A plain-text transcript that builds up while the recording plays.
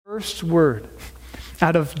first word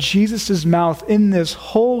out of Jesus' mouth in this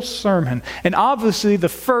whole sermon, and obviously the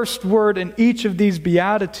first word in each of these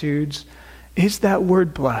Beatitudes, is that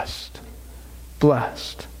word blessed.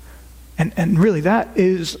 Blessed. And really, that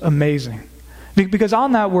is amazing. Because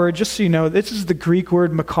on that word, just so you know, this is the Greek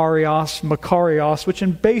word makarios, which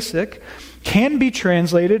in basic can be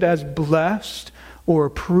translated as blessed or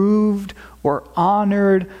approved or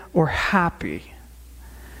honored or happy.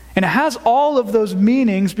 And it has all of those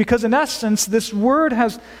meanings because in essence, this word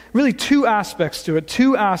has really two aspects to it.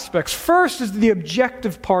 Two aspects. First is the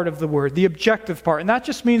objective part of the word, the objective part. And that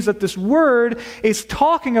just means that this word is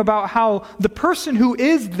talking about how the person who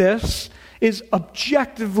is this is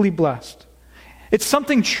objectively blessed. It's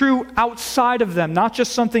something true outside of them, not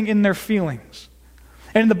just something in their feelings.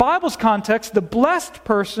 And in the Bible's context, the blessed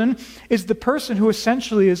person is the person who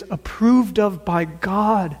essentially is approved of by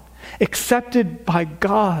God, accepted by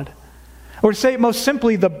God. Or to say it most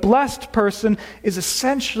simply, the blessed person is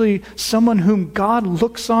essentially someone whom God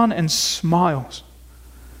looks on and smiles,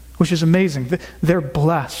 which is amazing. They're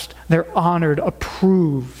blessed, they're honored,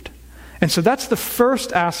 approved. And so that's the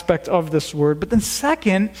first aspect of this word. But then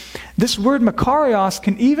second, this word makarios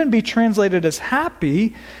can even be translated as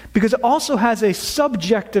happy because it also has a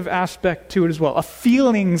subjective aspect to it as well, a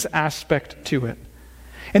feelings aspect to it.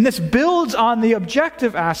 And this builds on the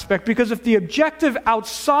objective aspect because if the objective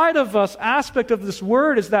outside of us aspect of this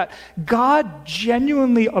word is that God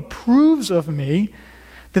genuinely approves of me,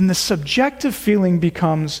 then the subjective feeling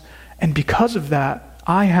becomes, and because of that,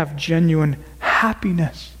 I have genuine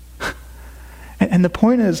happiness. And the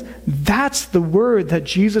point is, that's the word that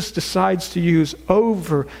Jesus decides to use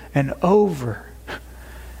over and over.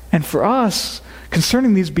 And for us,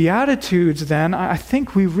 concerning these Beatitudes then, I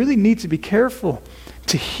think we really need to be careful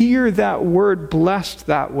to hear that word blessed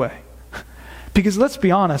that way. Because let's be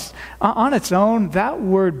honest, on its own, that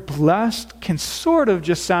word blessed can sort of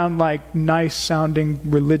just sound like nice sounding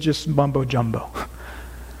religious mumbo jumbo.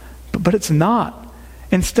 But it's not.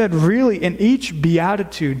 Instead, really, in each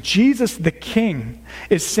beatitude, Jesus the King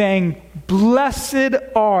is saying, blessed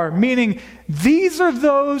are, meaning these are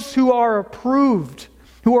those who are approved,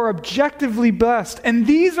 who are objectively blessed, and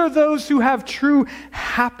these are those who have true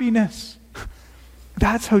happiness.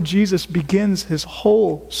 That's how Jesus begins his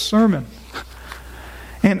whole sermon.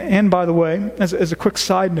 And by the way, as a quick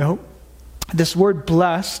side note, this word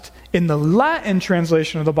blessed in the Latin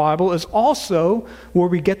translation of the Bible is also where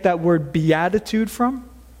we get that word beatitude from.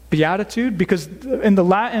 Beatitude, because in the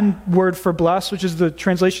Latin word for blessed, which is the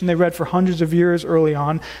translation they read for hundreds of years early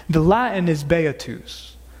on, the Latin is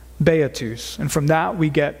beatus. Beatus. And from that we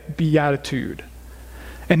get beatitude.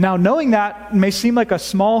 And now knowing that may seem like a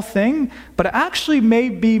small thing, but it actually may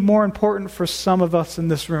be more important for some of us in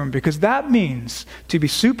this room, because that means, to be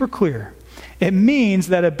super clear, it means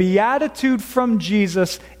that a beatitude from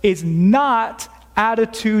Jesus is not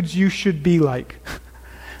attitudes you should be like.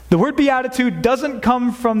 The word beatitude doesn't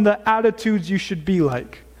come from the attitudes you should be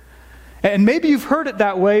like. And maybe you've heard it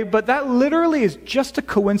that way, but that literally is just a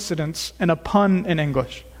coincidence and a pun in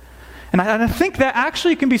English. And I think that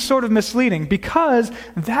actually can be sort of misleading because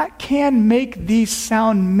that can make these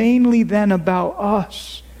sound mainly then about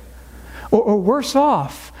us. Or worse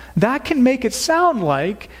off, that can make it sound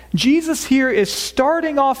like Jesus here is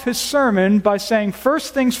starting off his sermon by saying,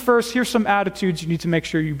 first things first, here's some attitudes you need to make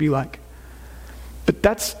sure you be like. But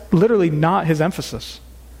that's literally not his emphasis.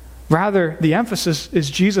 Rather, the emphasis is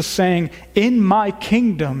Jesus saying, in my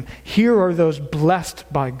kingdom, here are those blessed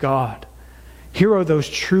by God. Here are those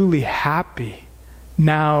truly happy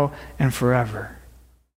now and forever.